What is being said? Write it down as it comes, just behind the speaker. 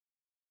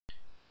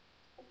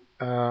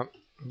uh,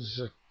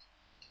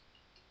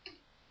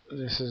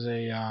 this is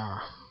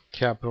a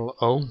capital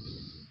O,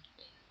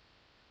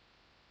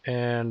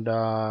 and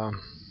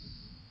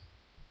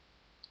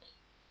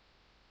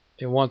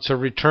it wants a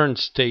return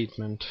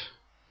statement.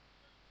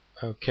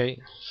 Okay,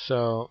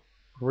 so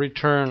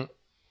return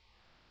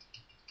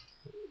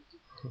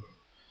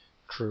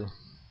true.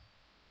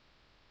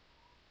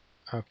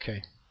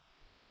 Okay.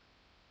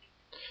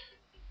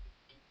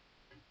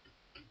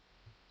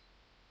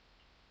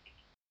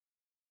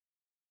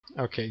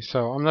 Okay,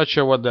 so I'm not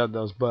sure what that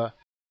does, but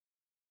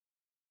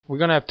we're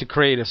gonna have to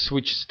create a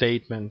switch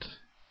statement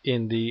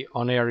in the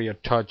onArea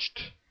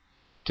touched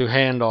to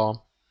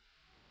handle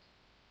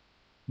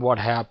what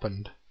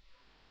happened.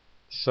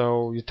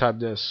 So you type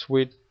the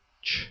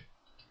switch,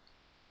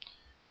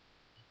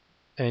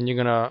 and you're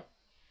gonna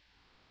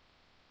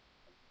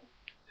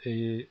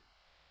it's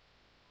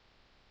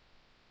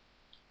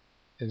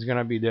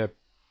gonna be the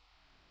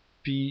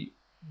p,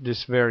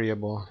 this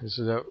variable is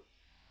that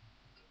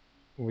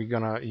we're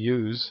gonna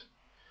use,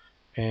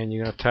 and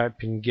you're gonna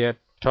type in get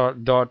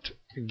dot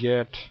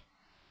get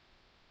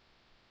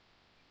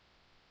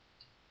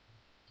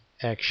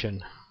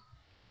action.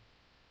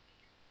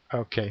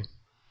 Okay,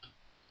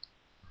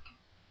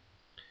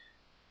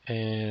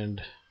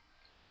 and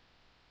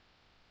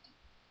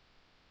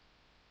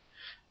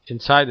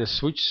inside the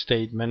switch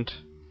statement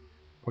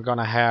we're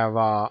gonna have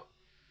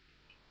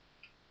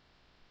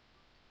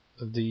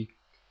the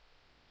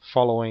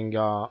following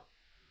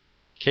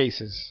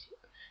cases.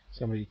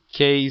 So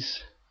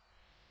case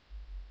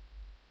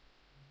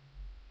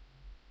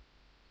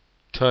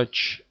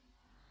touch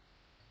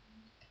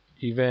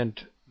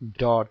event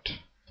dot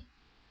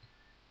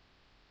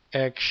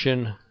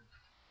action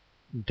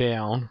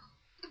down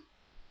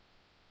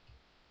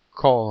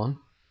colon,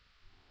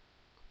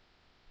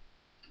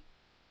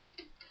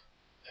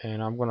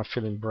 and I'm gonna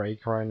fill in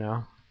break right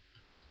now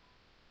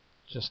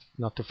just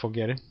not to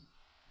forget it.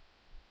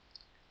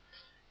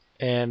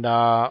 And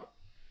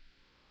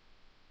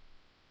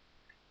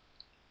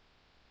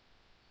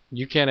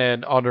you can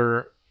add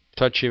other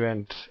touch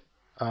event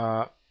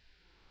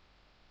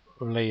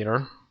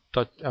later.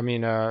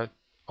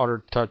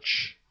 Other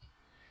touch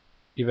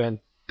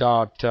event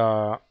dot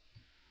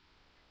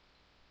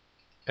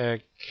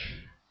action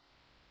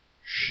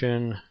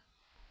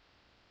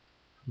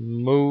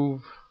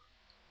move.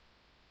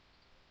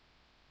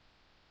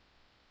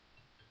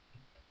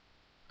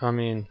 I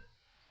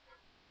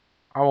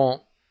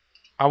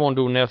won't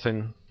do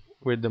nothing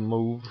with the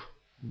move,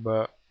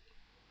 but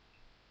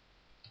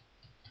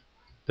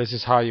this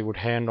is how you would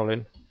handle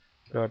it.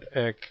 Dot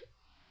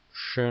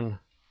action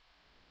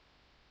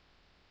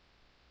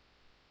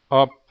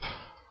up,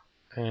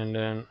 and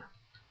then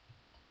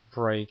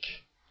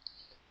break.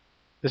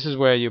 This is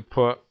where you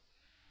put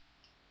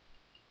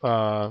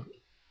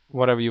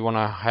whatever you want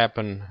to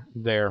happen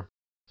there.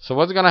 So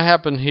what's gonna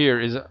happen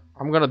here is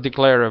I'm gonna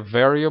declare a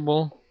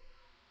variable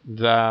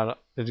that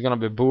is gonna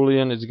be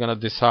Boolean. It's gonna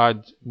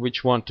decide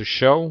which one to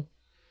show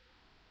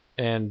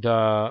and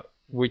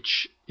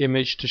which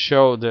image to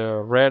show,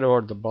 the red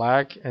or the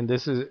black, and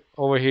this is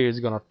over here is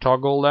gonna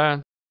toggle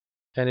that,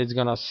 and it's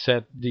gonna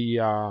set the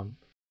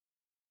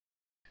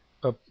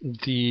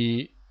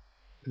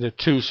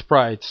two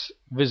sprites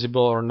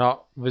visible or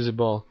not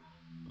visible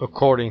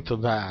according to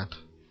that.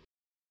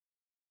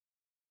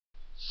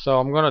 So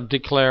I'm gonna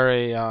declare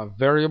a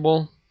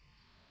variable,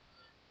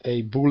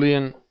 a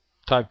Boolean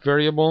type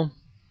variable,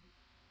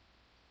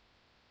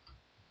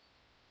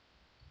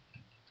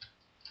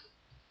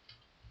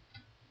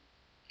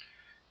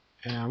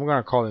 and I'm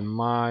gonna call it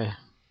my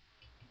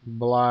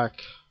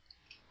black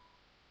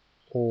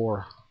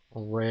or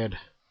red.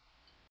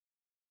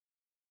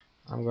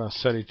 I'm gonna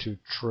set it to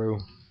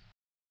true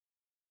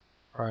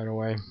right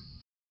away.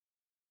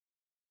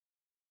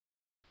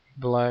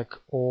 Black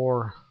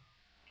or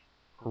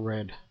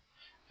red,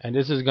 and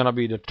this is gonna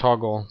be the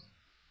toggle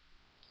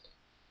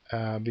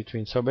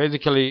between. So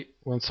basically,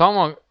 when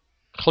someone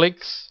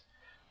clicks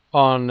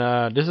on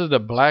this is the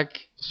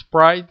black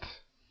sprite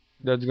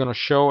that's gonna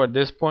show at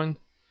this point.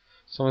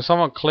 So when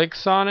someone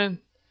clicks on it,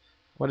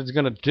 what it's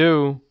gonna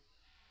do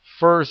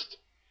first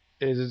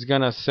is it's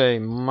gonna say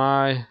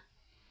my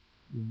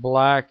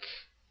black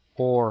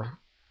or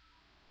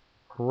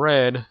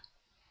red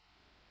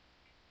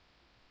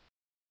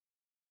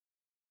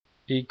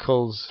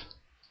equals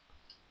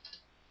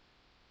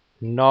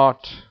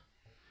not,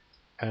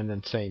 and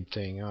then same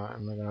thing.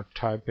 I'm not gonna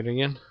type it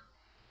again.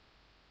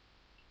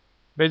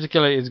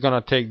 Basically, it's gonna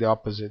take the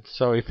opposite.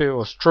 So if it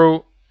was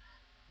true,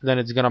 then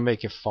it's gonna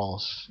make it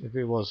false. If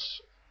it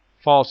was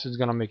false, it's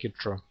gonna make it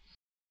true.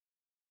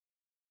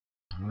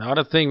 The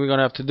other thing we're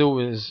gonna have to do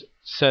is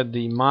set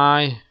the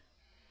my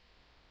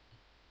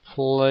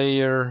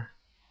player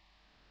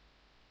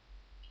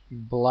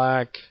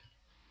black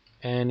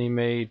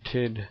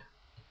animated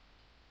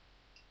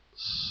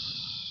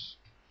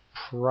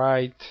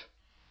sprite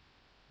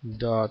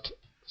dot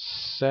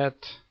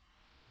set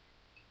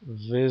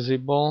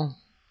visible,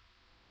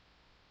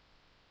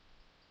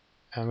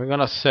 and we're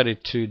gonna set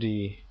it to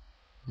the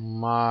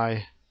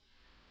my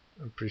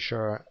I'm pretty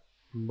sure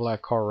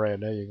black or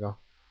red. There you go.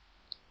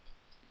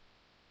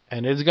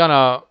 And it's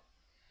gonna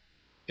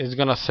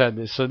set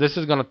this. So this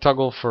is gonna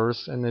toggle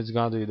first, and it's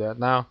gonna do that.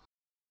 Now,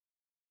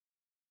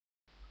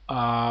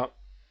 uh,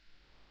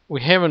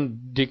 we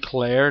haven't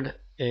declared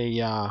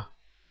a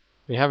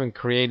we haven't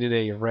created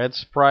a red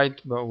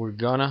sprite, but we're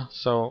gonna.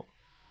 So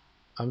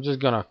I'm just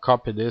gonna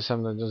copy this.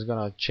 I'm just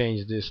gonna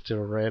change this to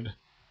red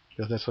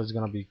because that's what it's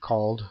gonna be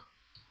called.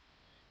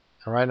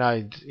 And right now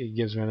it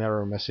gives me an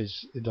error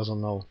message. It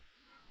doesn't know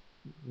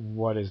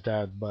what is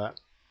that, but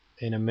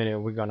in a minute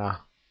we're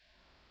gonna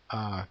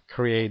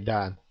create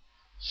that.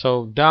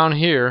 So down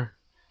here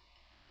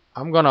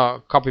I'm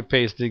gonna copy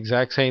paste the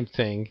exact same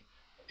thing,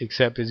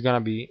 except it's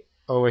gonna be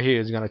over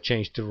here. It's gonna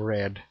change to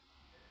red.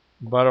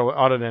 But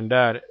other than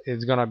that,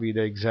 it's gonna be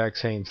the exact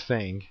same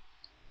thing.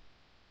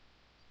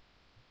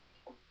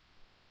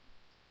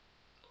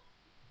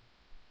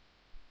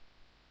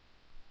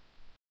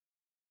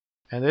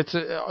 And it's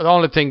the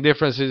only thing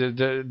difference is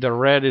that the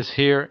red is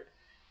here,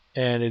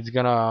 and it's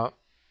gonna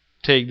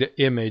take the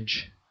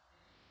image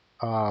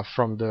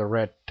from the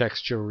red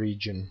texture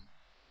region,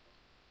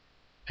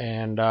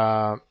 and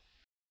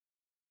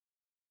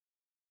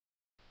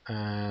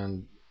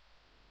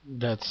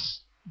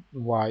that's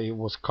why it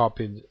was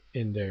copied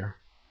in there.